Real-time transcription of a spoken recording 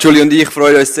Julie und ich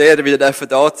freuen uns sehr, wieder da zu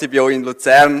sein bei euch in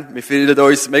Luzern. Wir fühlen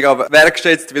uns mega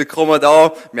wertgeschätzt, willkommen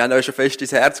da. Wir haben euch schon fest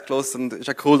ins Herz gelassen und es ist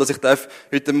auch cool, dass ich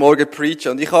heute Morgen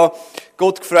preachen. Und ich habe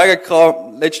Gott gefragt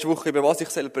letzte Woche, über was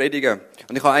ich predigen soll.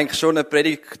 Und ich habe eigentlich schon eine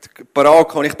Predigt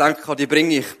parat und ich denke, die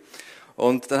bringe ich.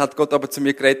 Und dann hat Gott aber zu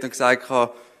mir geredet und gesagt,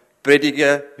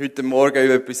 predige heute Morgen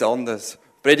über etwas anderes.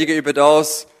 Predige über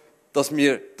das, dass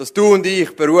du und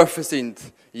ich berufen sind,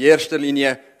 in erster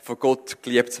Linie von Gott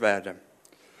geliebt zu werden.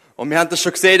 Und wir haben das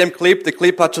schon gesehen im Clip. Der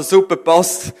Clip hat schon super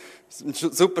gepasst. Ein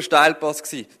super Steilpass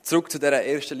gewesen. Zurück zu dieser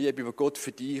ersten Liebe, die Gott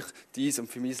für dich, dies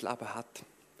und für mein Leben hat.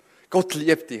 Gott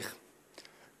liebt dich.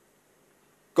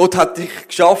 Gott hat dich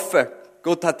geschaffen.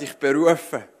 Gott hat dich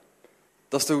berufen,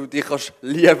 dass du dich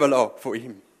lieben lassen von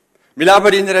ihm. Wir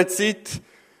leben in einer Zeit,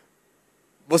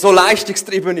 die so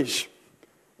leistungstrieben ist.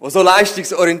 Die so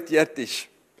leistungsorientiert ist.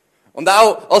 Und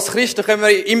auch als Christen können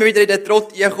wir immer wieder in den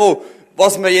Trott reinkommen,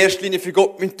 was wir in erster Linie für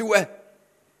Gott tun müssen.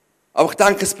 Aber ich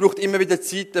denke, es braucht immer wieder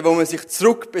Zeiten, wo man sich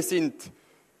zurückbesinnt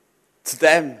zu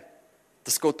dem,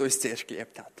 dass Gott uns zuerst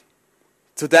geliebt hat.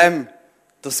 Zu dem,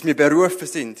 dass wir berufen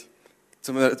sind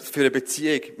für eine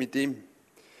Beziehung mit ihm.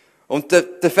 Und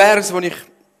der Vers, den ich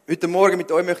heute Morgen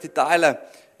mit euch teilen möchte,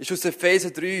 ist aus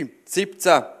Epheser 3,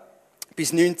 17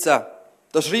 bis 19.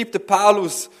 Da schreibt der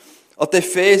Paulus an die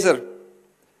Epheser: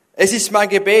 Es ist mein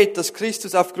Gebet, dass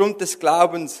Christus aufgrund des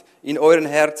Glaubens in euren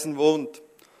Herzen wohnt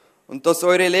und dass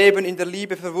eure Leben in der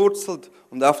Liebe verwurzelt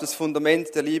und auf das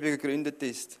Fundament der Liebe gegründet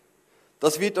ist.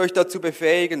 Das wird euch dazu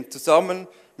befähigen, zusammen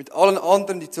mit allen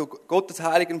anderen, die zu Gottes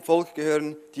heiligen Volk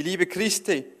gehören, die Liebe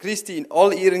Christi in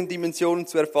all ihren Dimensionen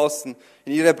zu erfassen,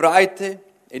 in ihrer Breite,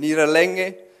 in ihrer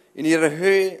Länge, in ihrer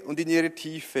Höhe und in ihrer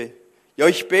Tiefe. Ja,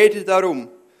 ich bete darum,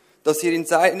 dass ihr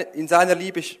seine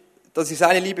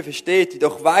Liebe versteht, die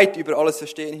doch weit über alles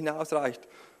Verstehen hinausreicht.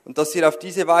 Und dass ihr auf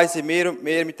diese Weise mehr und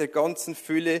mehr mit der ganzen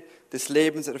Fülle des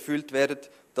Lebens erfüllt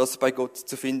werdet, das bei Gott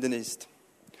zu finden ist.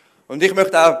 Und ich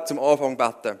möchte auch zum Anfang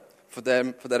beten von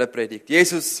dieser Predigt.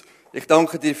 Jesus, ich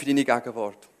danke dir für deine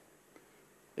Gegenwart.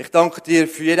 Ich danke dir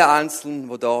für jeden Einzelnen,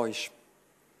 der da ist. Ich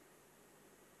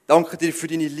danke dir für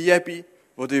deine Liebe,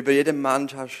 die du über jeden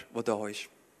Menschen hast, der da ist.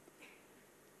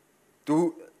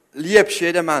 Du liebst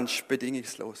jeden Menschen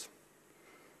bedingungslos.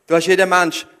 Du hast jeden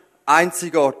Menschen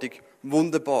einzigartig,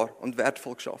 wunderbar und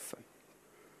wertvoll geschaffen.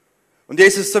 Und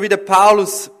Jesus, so wie der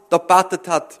Paulus da gebetet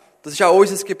hat, das ist auch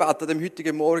unser Gebet an dem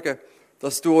heutigen Morgen,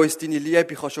 dass du uns deine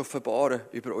Liebe kannst offenbaren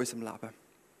über unserem Leben.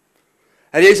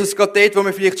 Herr Jesus, gerade dort, wo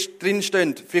wir vielleicht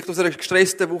drinstehen, vielleicht aus einer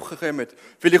gestressten Woche kommen,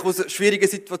 vielleicht aus schwierigen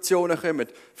Situationen kommen,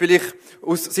 vielleicht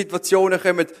aus Situationen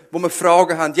kommen, wo wir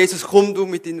Fragen haben. Jesus, komm du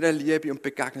mit deiner Liebe und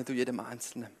begegne du jedem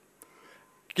Einzelnen.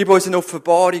 Gib uns eine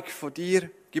Offenbarung von dir,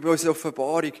 gib uns eine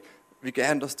Offenbarung, wie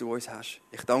gern dass du uns hast.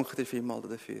 Ich danke dir vielmals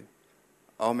dafür.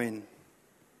 Amen.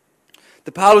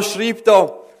 Der Paulus schreibt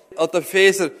da an den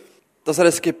Epheser, dass er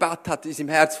ein Gebet hat in seinem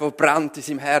Herz, das brennt in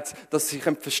seinem Herz, dass sie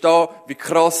verstehen können, wie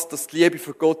krass das die Liebe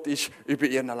von Gott ist über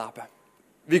ihr Leben.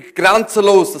 Wie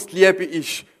grenzenlos das die Liebe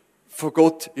ist von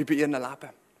Gott über ihr Leben.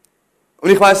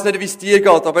 Und ich weiss nicht, wie es dir geht,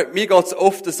 aber mir geht es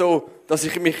oft so, dass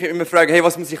ich mich immer frage, hey,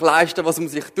 was muss ich leisten, was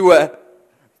muss ich tun,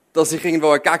 dass ich irgendwo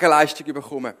eine Gegenleistung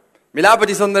bekomme. Wir leben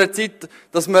in so einer Zeit,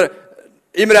 dass man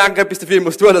immer irgendetwas dafür tun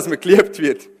muss, dass man geliebt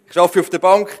wird. Ich arbeite auf der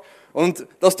Bank und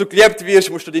dass du geliebt wirst,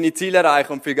 musst du deine Ziele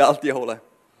erreichen und viel Geld einholen.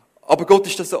 Aber Gott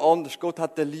ist das so anders. Gott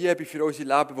hat eine Liebe für unser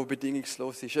Leben, die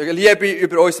bedingungslos ist. Eine Liebe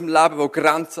über unserem Leben, die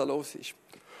grenzenlos ist.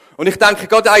 Und ich denke,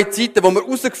 gerade auch in Zeiten, wo wir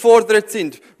herausgefordert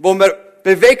sind, wo wir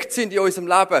bewegt sind in unserem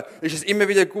Leben, ist es immer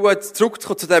wieder gut,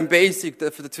 zurückzukommen zu diesem Basic,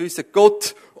 zu wissen,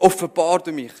 Gott, offenbar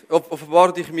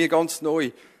dich mir ganz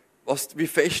neu, wie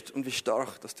fest und wie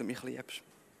stark, dass du mich liebst.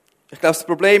 Ich glaube, das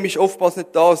Problem ist oftmals nicht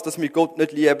das, dass wir Gott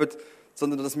nicht lieben,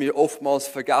 sondern dass wir oftmals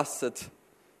vergessen,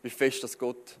 wie fest dass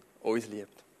Gott uns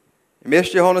liebt. Im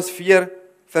 1. Johannes 4,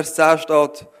 Vers 10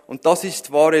 steht, und das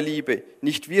ist wahre Liebe.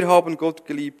 Nicht wir haben Gott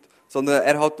geliebt, sondern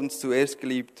er hat uns zuerst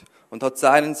geliebt und hat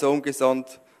seinen Sohn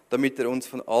gesandt, damit er uns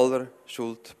von aller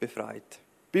Schuld befreit.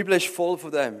 Die Bibel ist voll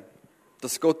von dem,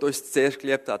 dass Gott uns zuerst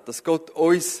geliebt hat, dass Gott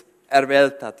uns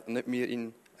erwählt hat und nicht wir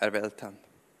ihn erwählt haben.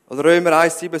 Also Römer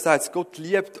 1,7 sagt, Gott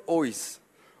liebt uns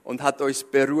und hat uns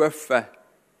berufen,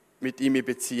 mit ihm in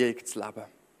Beziehung zu leben.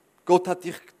 Gott hat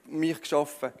dich und mich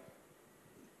geschaffen.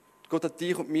 Gott hat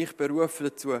dich und mich berufen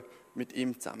dazu, mit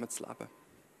ihm zusammen zu leben.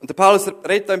 Und der Paulus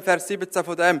redet im Vers 17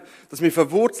 von dem, dass wir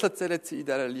verwurzelt sein in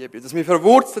dieser Liebe. Dass wir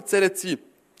verwurzelt sein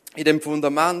in dem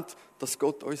Fundament, dass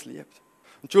Gott uns liebt.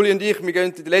 Und Julie und ich, wir gehen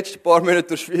in den letzten paar Monaten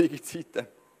durch schwierige Zeiten,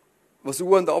 wo es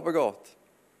und runter geht.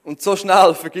 Und so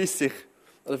schnell vergessen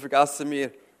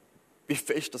wir, wie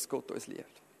fest dass Gott uns liebt.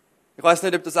 Ich weiss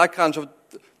nicht, ob du das auch kennst, aber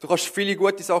du kannst viele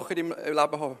gute Sachen in deinem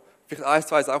Leben haben. Vielleicht 1,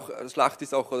 2 Sachen, schlechte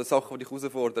Sachen oder Sachen, die dich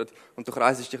herausfordern. Und du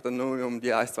kreisest dich dann nur um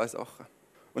die 1, 2 Sachen.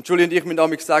 Und Julie und ich müssen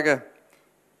damals sagen,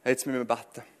 hey, jetzt müssen wir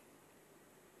beten.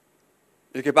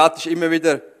 Weil Gebet ist immer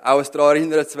wieder auch daran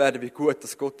erinnert zu werden, wie gut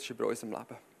das Gott ist über unserem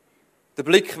Leben. Den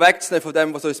Blick wegzunehmen von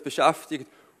dem, was uns beschäftigt,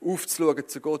 aufzuschauen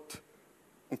zu Gott.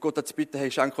 Und Gott zu bitten,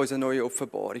 hey, schenke uns eine neue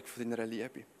Offenbarung von deiner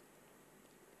Liebe.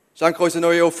 Schenke uns eine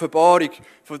neue Offenbarung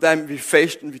von dem, wie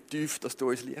fest und wie tief dass du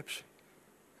uns liebst.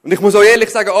 Und ich muss auch ehrlich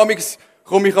sagen, amigs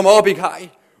komme ich am Abend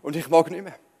heim und ich mag nicht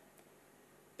mehr.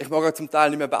 Ich mag auch zum Teil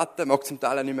nicht mehr beten, mag zum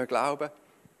Teil auch nicht mehr glauben.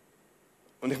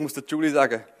 Und ich muss der Julie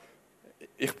sagen,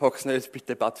 ich packe es nicht,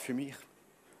 bitte bet für mich.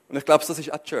 Und ich glaube, das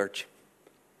ist auch Church.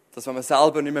 Dass wenn wir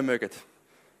selber nicht mehr mögen,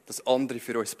 dass andere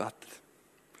für uns beten.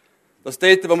 Dass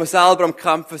dort, wo wir selber am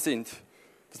Kämpfen sind,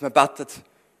 dass wir beten,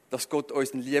 dass Gott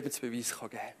uns einen Liebesbeweis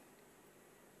geben kann.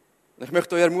 Und ich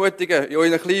möchte euch ermutigen, in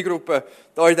euren Kleingruppen,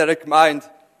 hier in dieser Gemeinde,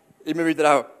 immer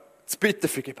wieder auch zu bitten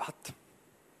für Gebet.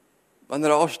 Wenn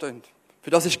ihr ansteht. Für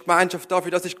das ist die Gemeinschaft da,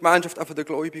 für das ist die Gemeinschaft auch von den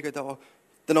Gläubigen da.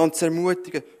 Einander zu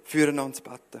ermutigen, füreinander zu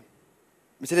beten.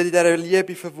 Wir sollen in dieser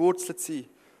Liebe verwurzelt sein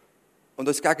und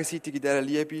uns gegenseitig in dieser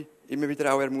Liebe immer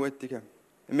wieder auch ermutigen.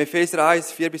 Im Epheser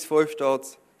 1, 4-5 steht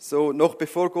es so: Noch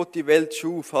bevor Gott die Welt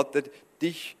schuf, hat er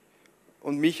dich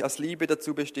und mich als Liebe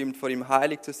dazu bestimmt, vor ihm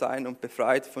heilig zu sein und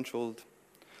befreit von Schuld.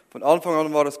 Von Anfang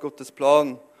an war es Gottes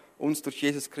Plan, uns durch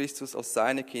Jesus Christus als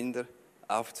seine Kinder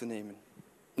aufzunehmen.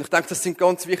 Und ich denke, das sind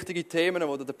ganz wichtige Themen,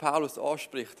 die der Paulus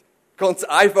anspricht. Ganz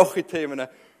einfache Themen,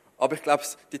 aber ich glaube,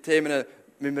 die Themen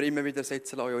müssen wir immer wieder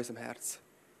setzen lassen in unserem Herz.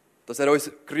 Dass er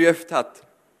uns gerufen hat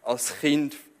als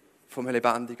Kind vom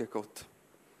lebendigen Gott.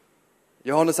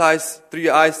 Johannes 1,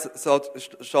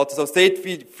 3,1 steht es, als dort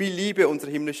wie viel Liebe unser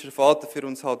himmlischer Vater für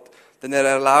uns hat, denn er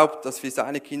erlaubt, dass wir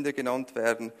seine Kinder genannt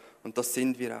werden, und das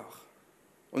sind wir auch.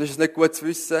 Und ist es nicht gut zu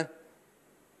wissen,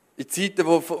 in Zeiten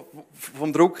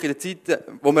vom Druck, in den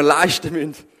Zeiten, wo wir leisten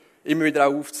müssen, immer wieder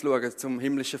auch aufzuschauen zum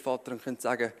himmlischen Vater und können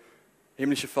sagen,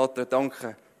 himmlischer Vater,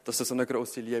 danke, dass du so eine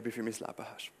grosse Liebe für mein Leben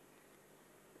hast.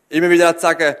 Immer wieder auch zu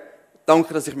sagen,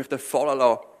 danke, dass ich mich fallen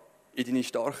lasse in deine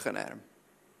starken Arme.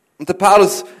 Und der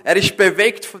Paulus, er ist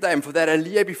bewegt von dieser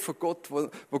Liebe von Gott,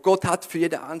 wo Gott hat für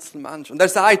jeden einzelnen Menschen. Und er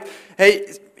sagt, hey,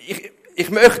 ich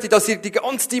möchte, dass ihr die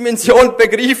ganze Dimension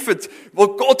begreift, wo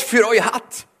Gott für euch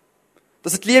hat.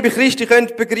 Dass ihr die Liebe Christi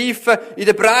könnt begreifen, in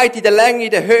der Breite, in der Länge,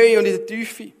 in der Höhe und in der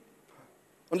Tiefe.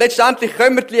 Und letztendlich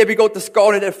können wir die Liebe Gottes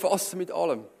gar nicht erfassen mit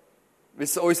allem, weil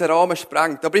es unseren Rahmen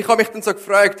sprengt. Aber ich habe mich dann so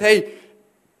gefragt, hey,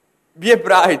 wie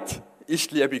breit ist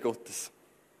die Liebe Gottes?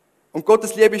 Und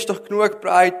Gottes Liebe ist doch genug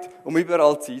breit, um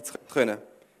überall sein zu können.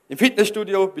 Im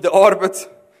Fitnessstudio, bei der Arbeit,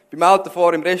 beim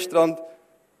Autofahren, im Restaurant,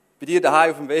 bei dir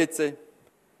daheim auf dem WC.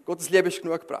 Gottes Liebe ist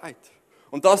genug breit.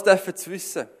 Und das dürfen zu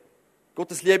wissen.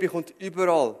 Gottes Liebe kommt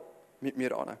überall mit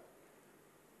mir an.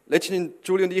 Letztens waren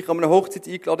Julie und ich an einer Hochzeit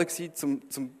eingeladen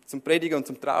zum Predigen und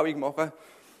zum Trauung machen.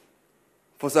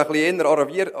 Von so ein bisschen eher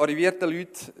arrivierten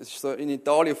Leuten. Es war so in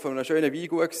Italien auf einem schönen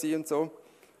Weingut und so.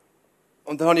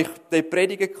 Und dann hatte ich dort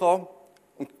Predigen gehabt.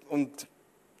 Und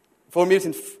vor mir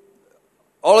sind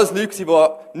alles Leute,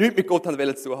 die nichts mit Gott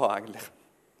haben zu tun haben eigentlich.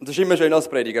 Und das ist immer schön als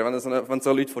Prediger, wenn du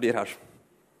so Leute vor dir hast.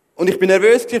 Und ich bin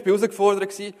nervös, ich bin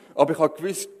herausgefordert, aber ich habe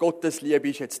gewusst, Gottes Liebe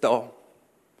ist jetzt da.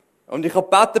 Und ich habe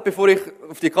gebetet, bevor ich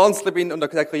auf die Kanzel bin, und habe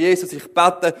gesagt, Jesus, ich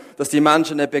bete, dass die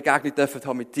Menschen eine Begegnung dürfen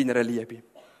haben mit deiner Liebe.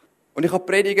 Und ich habe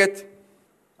predigt,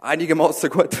 einigermaßen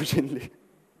gut wahrscheinlich.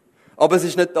 Aber es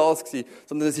war nicht das,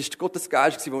 sondern es war Gottes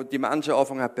Geist, der die Menschen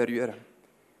anfangen zu berühren.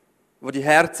 Der die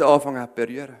Herzen anfangen zu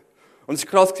berühren. Und es ist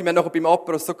krass, wir haben nachher beim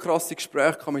Apero so krasse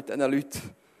Gespräche mit diesen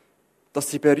Leuten, dass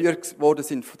sie berührt worden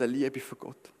sind von der Liebe von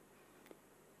Gott.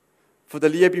 Von der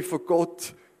Liebe von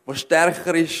Gott, die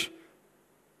stärker ist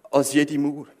als jede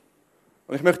Mauer.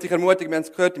 Und ich möchte dich ermutigen, wir haben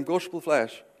es gehört im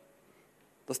Gospelflash,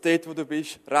 dass dort, wo du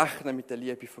bist, rechne mit der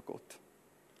Liebe von Gott.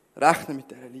 Rechne mit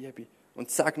dieser Liebe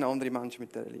und segne andere Menschen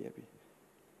mit dieser Liebe.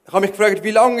 Ich habe mich gefragt,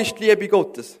 wie lang ist die Liebe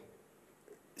Gottes?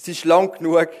 Sie ist lang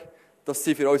genug, dass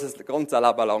sie für uns das ganze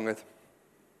Leben langt.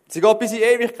 Sie geht bis in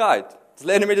Ewigkeit. Das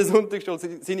lernen wir in der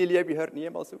Sonntagsschule. Seine Liebe hört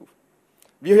niemals auf.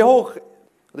 Wie hoch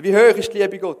ist die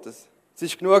Liebe Gottes? Sie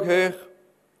ist genug hoch,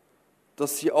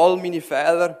 dass sie all meine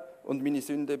Fehler und meine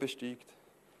Sünden besteigt.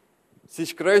 Sie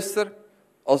ist grösser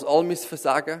als all mein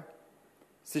Versagen.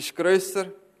 Sie ist grösser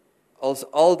als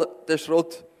all der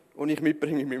Schrott, den ich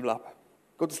mitbringe in meinem Leben.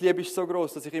 Gottes Liebe ist so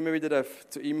gross, dass ich immer wieder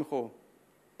zu ihm kommen darf.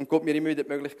 Und Gott mir immer wieder die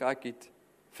Möglichkeit gibt,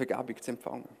 Vergebung zu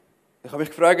empfangen. Ich habe mich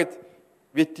gefragt,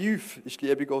 wie tief ist die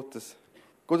Liebe Gottes?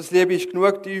 Gottes Liebe ist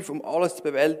genug tief, um alles zu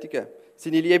bewältigen.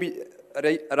 Seine Liebe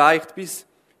reicht bis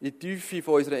in die Tiefe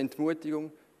von unserer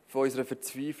Entmutigung, von unserer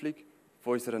Verzweiflung,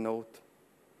 von unserer Not.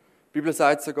 Die Bibel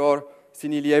sagt sogar,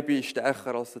 seine Liebe ist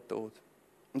stärker als der Tod.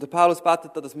 Und der Paulus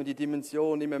betet da, dass wir die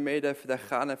Dimension immer mehr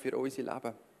erkennen für unser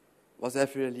Leben, was er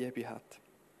für eine Liebe hat.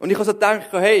 Und ich habe so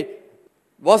gedacht, hey,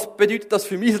 was bedeutet das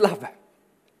für mein Leben?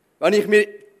 Wenn ich mir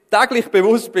täglich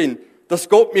bewusst bin, dass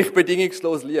Gott mich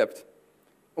bedingungslos liebt.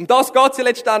 Um das geht es ja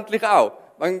letztendlich auch,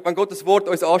 wenn Gott das Wort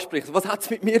uns anspricht. Was hat es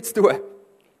mit mir zu tun?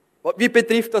 Wie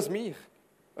betrifft das mich?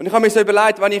 Und ich habe mir so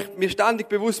überlegt, wenn ich mir ständig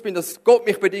bewusst bin, dass Gott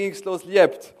mich bedingungslos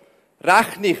liebt,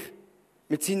 rechne ich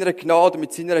mit seiner Gnade,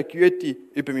 mit seiner Güte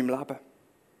über mein Leben.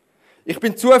 Ich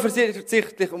bin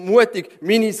zuversichtlich und mutig,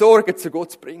 meine Sorgen zu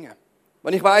Gott zu bringen.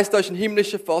 Wenn ich weiss, da ist ein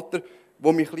himmlischer Vater,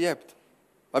 der mich liebt.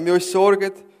 Wenn wir uns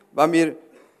sorgen, wenn wir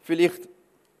vielleicht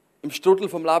im Strudel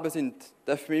vom Leben sind,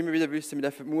 dürfen wir immer wieder wissen, wir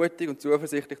dürfen mutig und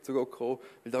zuversichtlich zu Gott kommen,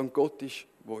 weil da ein Gott ist,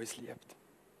 der uns liebt.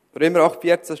 Römer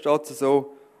 8,14 steht es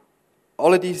so: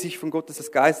 Alle, die sich von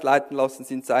Gottes Geist leiten lassen,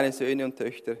 sind seine Söhne und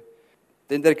Töchter.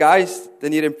 Denn der Geist,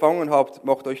 den ihr empfangen habt,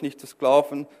 macht euch nicht zu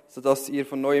Sklaven, sodass ihr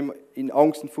von neuem in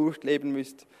Angst und Furcht leben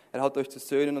müsst. Er hat euch zu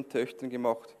Söhnen und Töchtern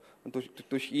gemacht. Und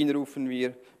durch ihn rufen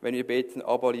wir, wenn wir beten,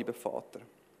 Abba, lieber Vater.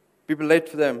 Die Bibel redet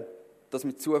von dem, dass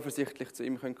wir zuversichtlich zu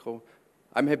ihm kommen können.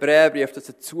 Im Hebräerbrief, dass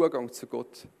der Zugang zu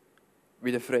Gott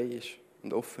wieder frei ist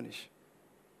und offen ist.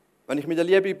 Wenn ich mit der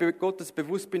Liebe Gottes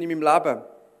bewusst bin in meinem Leben,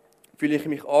 fühle ich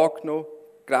mich angenommen,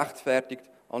 gerechtfertigt,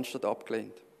 anstatt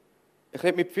abgelehnt. Ich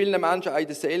rede mit vielen Menschen auch in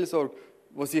der Seelsorge,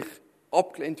 die sich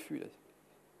abgelehnt fühlen,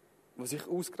 die sich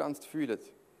ausgrenzt fühlen,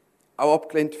 auch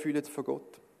abgelehnt fühlen von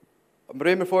Gott. Am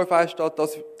Römer 5 steht,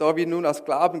 dass da wir nun aus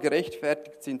Glauben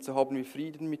gerechtfertigt sind, so haben wir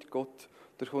Frieden mit Gott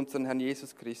durch unseren Herrn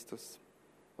Jesus Christus.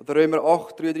 Oder Römer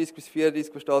 8,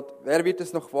 33-34 steht, wer wird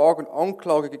es noch wagen,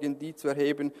 Anklage gegen die zu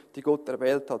erheben, die Gott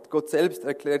erwählt hat? Gott selbst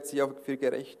erklärt sie auch für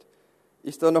gerecht.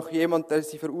 Ist da noch jemand, der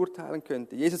sie verurteilen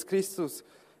könnte? Jesus Christus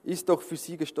ist doch für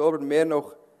sie gestorben, mehr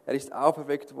noch, er ist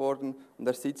auferweckt worden und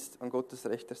er sitzt an Gottes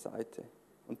rechter Seite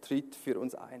und tritt für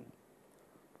uns ein.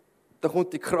 Da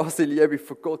kommt die krasse Liebe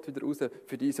von Gott wieder raus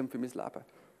für dies und für mein Leben.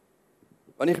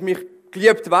 Wenn ich mich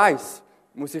geliebt weiss,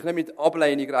 muss ich nicht mit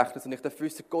Ablehnung rechnen, sondern ich darf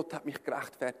wissen, Gott hat mich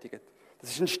gerechtfertigt.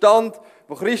 Das ist ein Stand,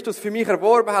 wo Christus für mich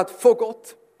erworben hat von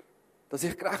Gott, dass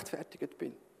ich gerechtfertigt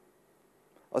bin.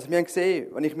 Also wir haben gesehen,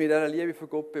 wenn ich mir dieser Liebe von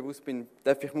Gott bewusst bin,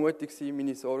 darf ich mutig sein,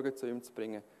 meine Sorgen zu ihm zu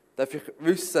bringen. Darf ich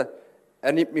wissen,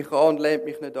 er nimmt mich an und lehnt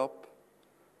mich nicht ab.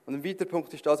 Und ein weiterer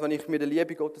Punkt ist das, wenn ich mir der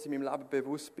Liebe Gottes in meinem Leben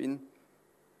bewusst bin,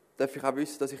 darf ich auch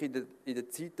wissen, dass ich in den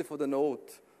Zeiten der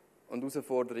Not und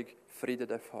Herausforderung Frieden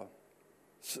haben darf.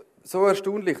 So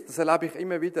erstaunlich, das erlebe ich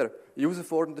immer wieder in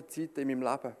herausfordernden Zeiten in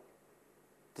meinem Leben.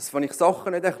 Dass, wenn ich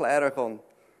Sachen nicht erklären kann,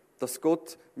 dass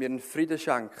Gott mir einen Frieden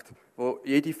schenkt, wo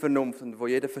jede Vernunft und wo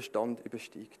jeder Verstand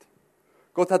übersteigt.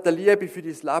 Gott hat eine Liebe für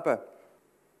dein Leben,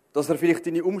 dass er vielleicht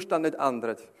deine Umstände nicht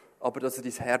ändert, aber dass er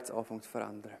dein Herz anfängt zu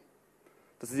verändern.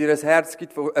 Dass er dir ein Herz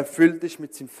gibt, das erfüllt ist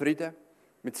mit seinem Frieden,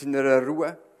 mit seiner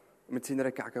Ruhe und mit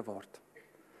seiner Gegenwart.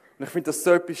 Und ich finde das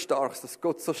so etwas Starkes, dass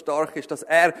Gott so stark ist, dass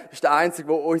er ist der Einzige,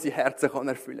 der unsere Herzen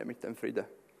erfüllen kann mit dem Frieden.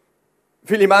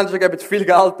 Viele Menschen geben viel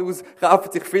Geld aus,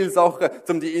 kaufen sich viele Sachen,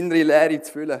 um die innere Leere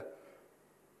zu füllen.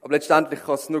 Aber letztendlich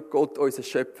kann es nur Gott, unser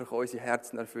Schöpfer, kann unsere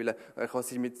Herzen erfüllen. Er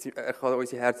kann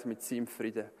unsere Herzen mit seinem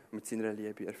Frieden und mit seiner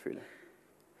Liebe erfüllen.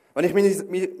 Wenn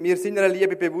ich mir seiner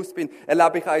Liebe bewusst bin,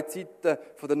 erlebe ich auch in Zeiten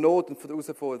von der Not und von der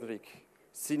Herausforderung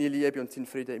seine Liebe und seinen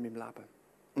Frieden in meinem Leben.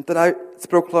 Und dann auch zu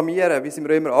proklamieren, wie es im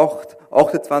Römer 8,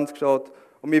 28 steht.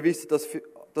 Und wir wissen,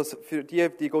 dass für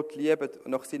die Gott lieben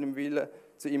und nach seinem Willen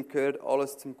zu ihm gehört,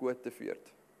 alles zum Guten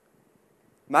führt.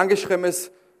 Manchmal können wir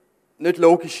es nicht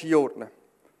logisch einordnen.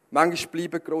 Manchmal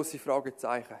bleiben grosse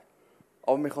Fragezeichen.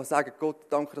 Aber man kann sagen, Gott,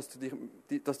 danke, dass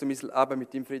du mein Leben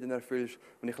mit deinem Frieden erfüllst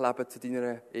und ich lebe zu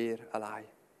deiner Ehre allein.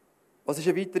 Was ist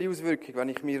eine weitere Auswirkung, wenn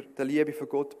ich mir der Liebe von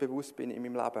Gott bewusst bin in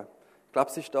meinem Leben? Ich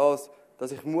glaube, es ist das,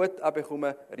 dass ich Mut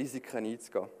bekomme, Risiken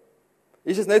einzugehen.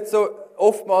 Ist es nicht so,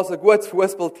 oftmals ein gutes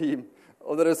Fußballteam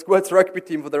oder ein gutes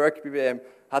Rugby-Team von der Rugby-WM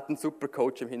hat einen super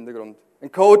Coach im Hintergrund.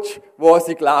 Ein Coach, der an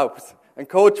sie glaubt. Ein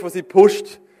Coach, der sie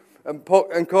pusht.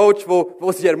 Ein Coach,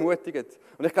 der sie ermutigt.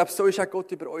 Und ich glaube, so ist auch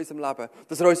Gott über unserem Leben.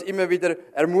 Dass er uns immer wieder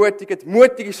ermutigt,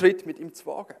 mutige Schritte mit ihm zu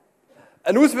wagen.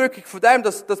 Eine Auswirkung von dem,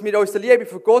 dass wir uns der Liebe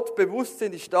von Gott bewusst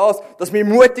sind, ist das, dass wir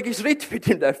mutige Schritte mit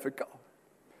ihm dürfen gehen.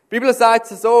 Die Bibel sagt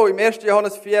es so, im 1.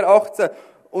 Johannes 4, 18,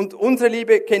 und unsere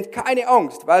Liebe kennt keine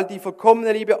Angst, weil die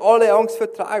vollkommene Liebe alle Angst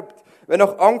vertreibt. Wer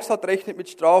noch Angst hat, rechnet mit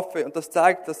Strafe und das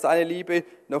zeigt, dass seine Liebe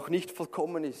noch nicht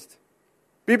vollkommen ist.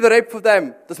 Die Bibel redet von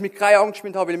dem, dass wir keine Angst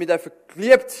mehr haben, weil wir dürfen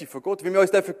geliebt sein von Gott, weil wir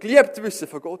uns dürfen geliebt wissen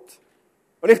von Gott.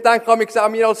 Und ich denke, auch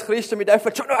wir als Christen, wir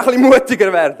dürfen schon noch ein bisschen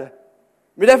mutiger werden.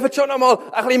 Wir dürfen schon einmal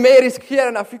ein bisschen mehr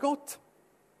riskieren, auch für Gott.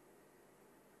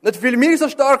 Nicht, weil wir so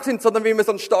stark sind, sondern weil wir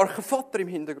so einen starken Vater im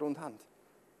Hintergrund haben.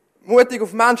 Mutig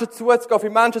auf Menschen zuzugehen, für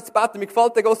Menschen zu beten. Mir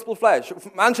gefällt der Gospelflash.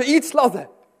 Auf Menschen einzuladen.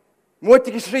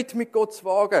 Mutige Schritte mit Gott zu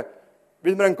wagen.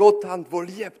 Weil wir einen Gott haben, der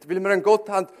liebt. Weil wir einen Gott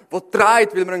haben, der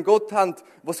trägt. Weil wir einen Gott haben, der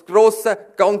das grosse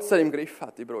Ganze im Griff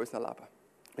hat über unser Leben.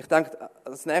 Ich denke,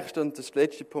 das nächste und das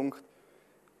letzte Punkt.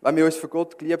 Wenn wir uns von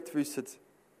Gott geliebt wissen,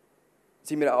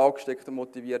 sind wir auch angesteckt und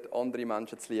motiviert, andere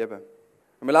Menschen zu lieben.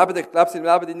 Und wir leben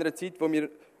in einer Zeit, wo wir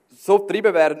so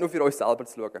getrieben werden, nur für uns selber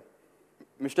zu schauen.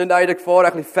 Wir stehen auch in der Gefahr,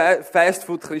 ein bisschen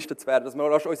Fast-Food-Christen zu werden, dass wir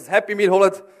uns ein Happy Meal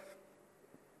holen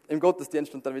im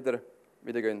Gottesdienst und dann wieder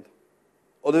gehen.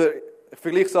 Oder ich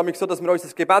vergleiche es so, dass wir uns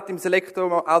das Gebet im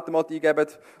Selektoautomat eingeben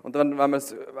und dann, wenn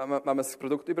wir das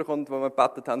Produkt überkommt, das wir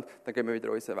gebetet haben, dann gehen wir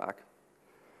wieder unseren Weg.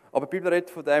 Aber die Bibel redet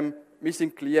von dem, wir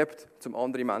sind geliebt, um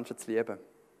andere Menschen zu lieben.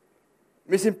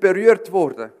 Wir sind berührt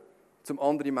worden, um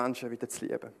andere Menschen wieder zu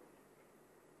lieben.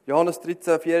 Johannes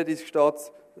 13,34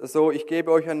 steht so: Ich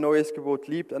gebe euch ein neues Gebot,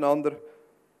 liebt einander.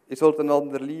 Ihr sollt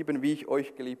einander lieben, wie ich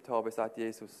euch geliebt habe, sagt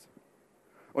Jesus.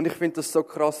 Und ich finde das so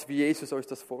krass, wie Jesus uns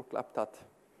das vorgelebt hat.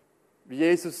 Wie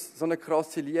Jesus so eine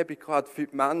krasse Liebe hat für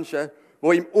die Menschen,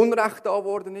 wo ihm Unrecht da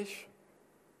worden ist,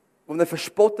 wo er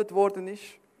verspottet worden ist,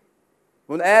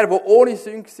 wo er, der ohne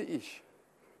Sünde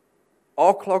war,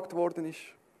 angeklagt worden ist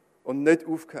und nicht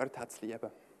aufgehört hat zu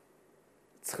lieben.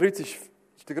 Das Kreuz ist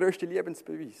der grösste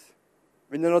Liebensbeweis.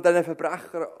 Wenn er noch diesen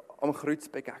Verbrechern am Kreuz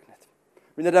begegnet.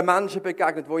 Wenn er den Menschen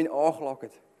begegnet, die ihn anklagen.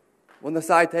 Wo er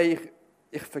sagt, hey,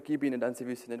 ich vergebe ihnen, denn sie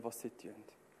wissen nicht, was sie tun.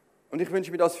 Und ich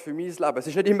wünsche mir das für mein Leben. Es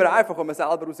ist nicht immer einfach, wenn man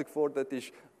selber herausgefordert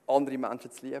ist, andere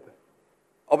Menschen zu lieben.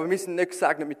 Aber wir sind nicht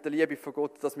gesegnet mit der Liebe von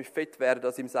Gott, dass wir fett werden,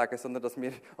 das ihm sagen, sondern dass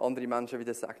wir andere Menschen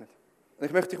wieder segnen. Und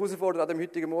ich möchte dich herausfordern an dem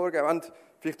heutigen Morgen, wenn du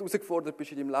vielleicht herausgefordert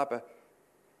bist in deinem Leben,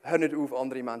 hör nicht auf,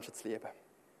 andere Menschen zu lieben.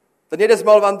 Denn jedes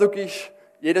Mal, wenn du gibst,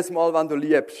 jedes Mal, wenn du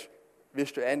liebst,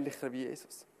 wirst du ähnlicher wie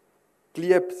Jesus.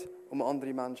 Geliebt, um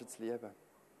andere Menschen zu lieben.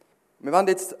 Wir werden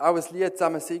jetzt auch ein Lied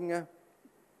zusammen singen,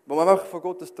 wo wir einfach von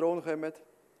Gottes Thron kommen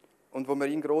und wo wir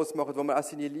ihn gross machen, wo wir auch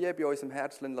seine Liebe in unserem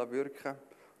Herzen wirken lassen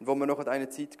und wo wir noch eine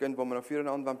Zeit gehen, wo wir noch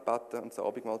füreinander beten und das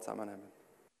Abendmahl zusammennehmen.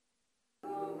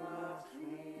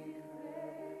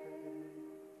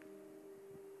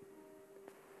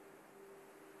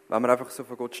 Wenn wir einfach so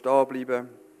vor Gott stehen bleiben,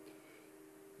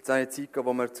 jetzt eine Zeit gehen,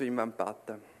 wo wir zu ihm beten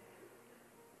wollen.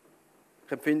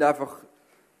 Ich empfinde einfach,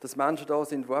 dass Menschen da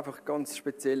sind, die einfach ganz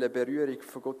spezielle Berührung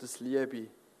von Gottes Liebe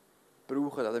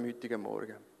brauchen an dem heutigen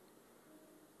Morgen.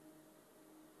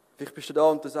 Vielleicht bist du da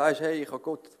und du sagst, hey, ich habe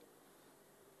Gott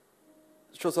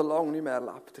schon so lange nicht mehr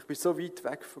erlebt. Ich bin so weit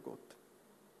weg von Gott.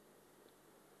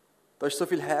 Da ist so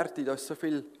viel Härte,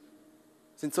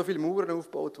 sind so viele Mauern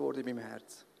aufgebaut worden in meinem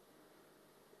Herz.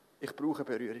 Ich brauche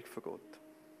eine Berührung von Gott.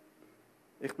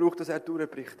 Ich brauche, dass er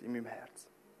durchbricht in meinem Herz.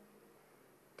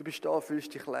 Du bist da,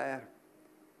 fühlst dich leer.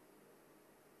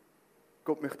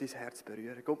 Gott möchte dein Herz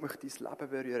berühren. Gott möchte dein Leben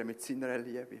berühren mit seiner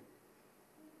Liebe.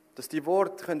 Dass die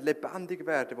Worte lebendig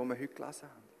werden können, die wir heute gelesen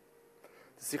haben.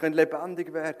 Dass sie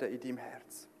lebendig werden in deinem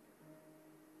Herz.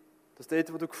 Dass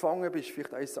dort, wo du gefangen bist,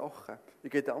 vielleicht auch in Sachen, in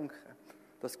Gedanken,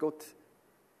 dass Gott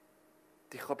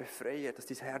dich befreien kann, dass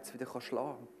dein Herz wieder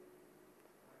schlagen kann.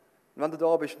 Und wenn du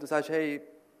da bist und du sagst, hey,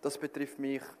 das betrifft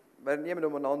mich, wenn niemand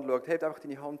umeinander schaut, heb einfach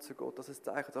deine Hand zu Gott, dass es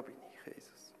zeigt, da bin ich,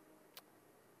 Jesus.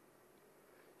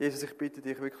 Jesus, ich bitte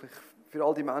dich wirklich für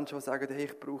all die Menschen, die sagen, hey,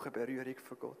 ich brauche eine Berührung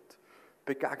von Gott.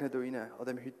 Begegne du ihnen an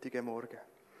dem heutigen Morgen.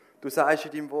 Du sagst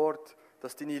in deinem Wort,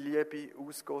 dass deine Liebe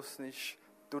ausgossen ist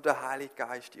durch den Heiligen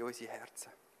Geist in unsere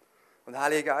Herzen. Und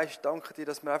Heiliger Geist, danke dir,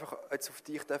 dass wir einfach jetzt auf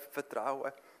dich vertrauen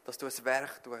dürfen, dass du ein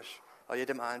Werk tust an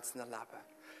jedem einzelnen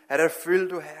Leben. Herr, erfüll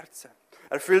du Herzen.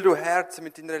 Erfüll du Herzen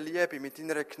mit deiner Liebe, mit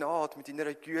deiner Gnade, mit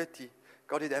deiner Güte.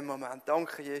 Gerade in diesem Moment.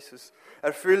 Danke, Jesus.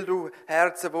 Erfüll du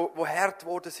Herzen, wo hart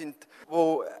geworden sind,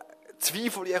 wo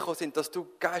Zweifel gekommen sind, dass du,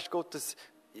 Geist Gottes,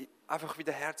 einfach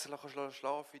wieder Herzen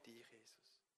schlafen für dich, Jesus.